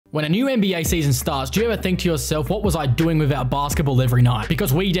When a new NBA season starts, do you ever think to yourself, what was I doing without basketball every night?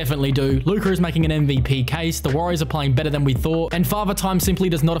 Because we definitely do. Luka is making an MVP case, the Warriors are playing better than we thought, and Father Time simply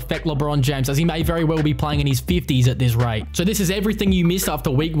does not affect LeBron James, as he may very well be playing in his 50s at this rate. So this is everything you missed after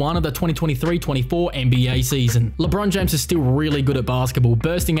week 1 of the 2023-24 NBA season. LeBron James is still really good at basketball,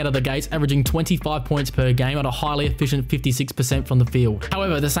 bursting out of the gates, averaging 25 points per game at a highly efficient 56% from the field.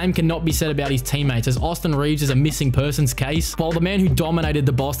 However, the same cannot be said about his teammates, as Austin Reaves is a missing persons case, while the man who dominated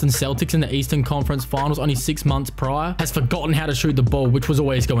the Boston Celtics in the Eastern Conference Finals only 6 months prior has forgotten how to shoot the ball, which was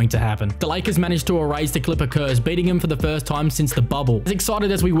always going to happen. The Lakers managed to erase the Clipper curse, beating him for the first time since the bubble. As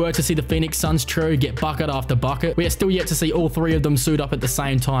excited as we were to see the Phoenix Suns trio get bucket after bucket, we are still yet to see all three of them suit up at the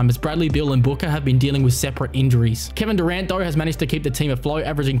same time, as Bradley Beal and Booker have been dealing with separate injuries. Kevin Durant, though, has managed to keep the team afloat,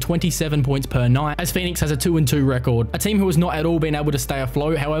 averaging 27 points per night, as Phoenix has a 2-2 record. A team who has not at all been able to stay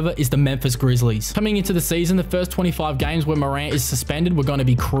afloat, however, is the Memphis Grizzlies. Coming into the season, the first 25 games where Morant is suspended were going to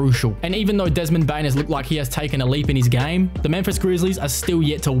be crucial. And even though Desmond Bane has looked like he has taken a leap in his game, the Memphis Grizzlies are still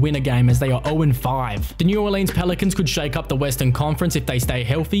yet to win a game, as they are 0-5. The New Orleans Pelicans could shake up the Western Conference if they stay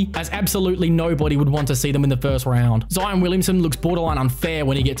healthy, as absolutely nobody would want to see them in the first round. Zion Williamson looks borderline unfair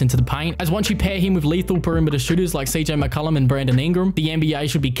when he gets into the paint, as once you pair him with lethal perimeter shooters like CJ McCollum and Brandon Ingram, the NBA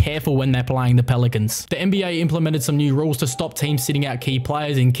should be careful when they're playing the Pelicans. The NBA implemented some new rules to stop teams sitting out key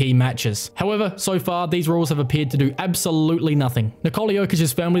players in key matches. However, so far, these rules have appeared to do absolutely nothing. Nikola Jokic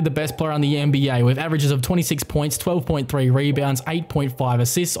is firmly the best player in the NBA, with averages of 26 points, 12.3 rebounds, 8.5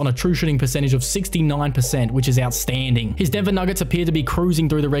 assists on a true shooting percentage of 69%, which is outstanding. His Denver Nuggets appear to be cruising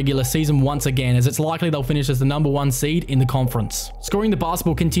through the regular season once again, as it's likely they'll finish as the #1 seed in the conference. Scoring the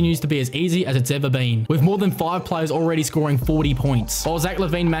basketball continues to be as easy as it's ever been, with more than 5 players already scoring 40 points, while Zach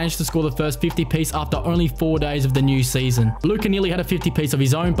LaVine managed to score the first 50-piece after only 4 days of the new season. Luka nearly had a 50-piece of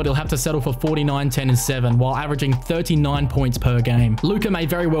his own, but he'll have to settle for 49, 10, and 7, while averaging 39 points per game. Luka may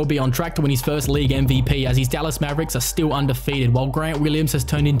very well be on track to win his first league MVP, as his Dallas Mavericks are still undefeated, while Grant Williams has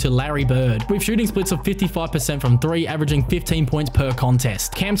turned into Larry Bird, with shooting splits of 55% from 3, averaging 15 points per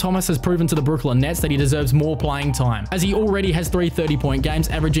contest. Cam Thomas has proven to the Brooklyn Nets that he deserves more playing time, as he already has 3 30-point games,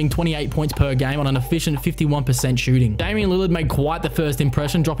 averaging 28 points per game on an efficient 51% shooting. Damian Lillard made quite the first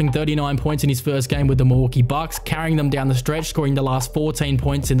impression, dropping 39 points in his first game with the Milwaukee Bucks, carrying them down the stretch, scoring the last 14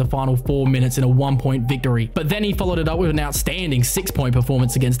 points in the final 4 minutes in a 1-point victory. But then he followed it up with an outstanding 6-point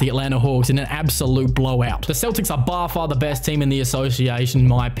performance against the Atlanta Hawks in an absolute blowout. The Celtics are by far the best team in the association, in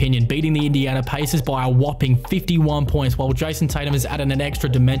my opinion, beating the Indiana Pacers by a whopping 51 points, while Jason Tatum has added an extra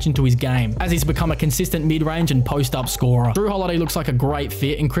dimension to his game, as he's become a consistent mid-range and post-up scorer. Drew Holiday looks like a great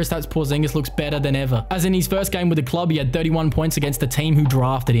fit, and Kristaps Porzingis looks better than ever, as in his first game with the club, he had 31 points against the team who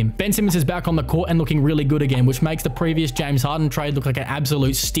drafted him. Ben Simmons is back on the court and looking really good again, which makes the previous James Harden trade look like an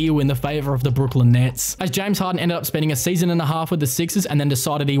absolute steal in the favor of the Brooklyn Nets, as James Harden ended up spending a season and a half with the Sixers and then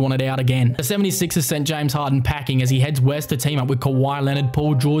decided he wanted out again. The 76ers sent James Harden packing as he heads west to team up with Kawhi Leonard,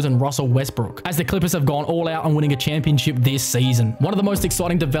 Paul George, and Russell Westbrook, as the Clippers have gone all out on winning a championship this season. One of the most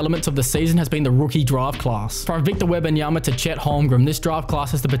exciting developments of the season has been the rookie draft class. From Victor Wembanyama to Chet Holmgren, this draft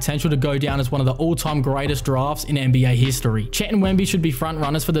class has the potential to go down as one of the all-time greatest drafts in NBA history. Chet and Wemby should be front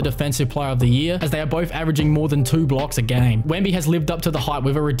runners for the Defensive Player of the Year, as they are both averaging more than 2 blocks a game. Wemby has lived up to the hype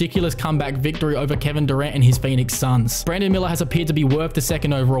with a ridiculous comeback victory over Kevin Durant and his Phoenix Suns. Brandon Miller has appeared to be worth the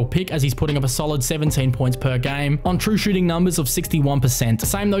 2nd overall pick, as he's putting up a solid 17 points per game on true shooting numbers of 61%. The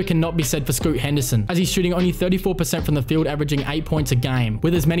same though cannot be said for Scoot Henderson, as he's shooting only 34% from the field, averaging 8 points a game,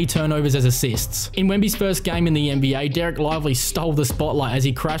 with as many turnovers as assists. In Wemby's first game in the NBA, Derek Lively stole the spotlight as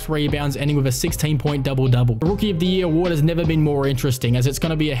he crashed rebounds, ending with a 16-point double-double. The Rookie of the Year award has never been more interesting, as it's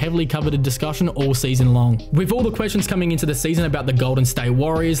going to be a heavily coveted discussion all season long. With all the questions coming into the season about the Golden State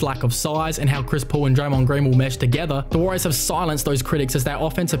Warriors, lack of size, and how Chris Paul and Draymond Green will mesh together, the Warriors have silenced those critics, as their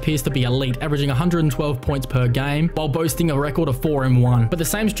offense appears to be elite, averaging 112 points per game, while boasting a record of 4-1. But the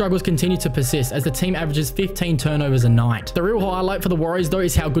same struggles continue to persist, as the team averages 15 turnovers a night. The real highlight for the Warriors, though,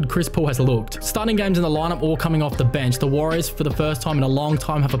 is how good Chris Paul has looked. Starting games in the lineup or coming off the bench, the Warriors, for the first time in a long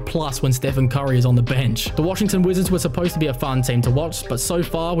time, have a plus when Stephen Curry is on the bench. The Washington Wizards were supposed to be a fun team to watch, but so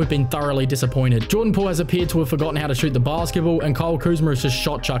far, we've been thoroughly disappointed. Jordan Poole has appeared to have forgotten how to shoot the basketball, and Kyle Kuzma is just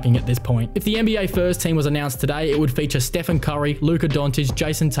shot-chucking at this point. If the NBA first team was announced today, it would feature Stephen Curry, Luka Doncic,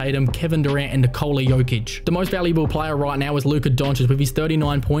 Jason Tatum, Kevin Durant, and Nikola Jokic. The most valuable player right now is Luka Doncic, with his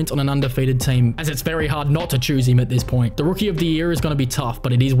 39 points on an undefeated team, as it's very hard not to choose him at this point. The Rookie of the Year is going to be tough,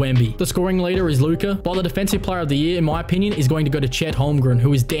 but it is Wemby. The scoring leader is Luka, while the Defensive Player of the Year, in my opinion, is going to go to Chet Holmgren,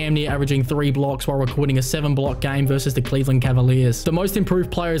 who is damn near averaging 3 blocks while recording a 7-block game versus the Cleveland Cavaliers. The most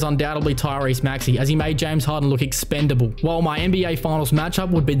improved player is undoubtedly Tyrese Maxey, as he made James Harden look expendable, while my NBA Finals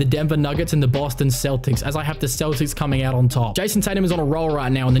matchup would be the Denver Nuggets and the Boston Celtics, as I have the Celtics coming out on top. Jason Tatum Kingdom is on a roll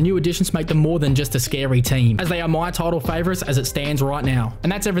right now, and the new additions make them more than just a scary team, as they are my title favorites as it stands right now.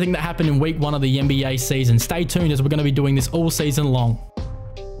 And that's everything that happened in week 1 of the NBA season. Stay tuned as we're going to be doing this all season long.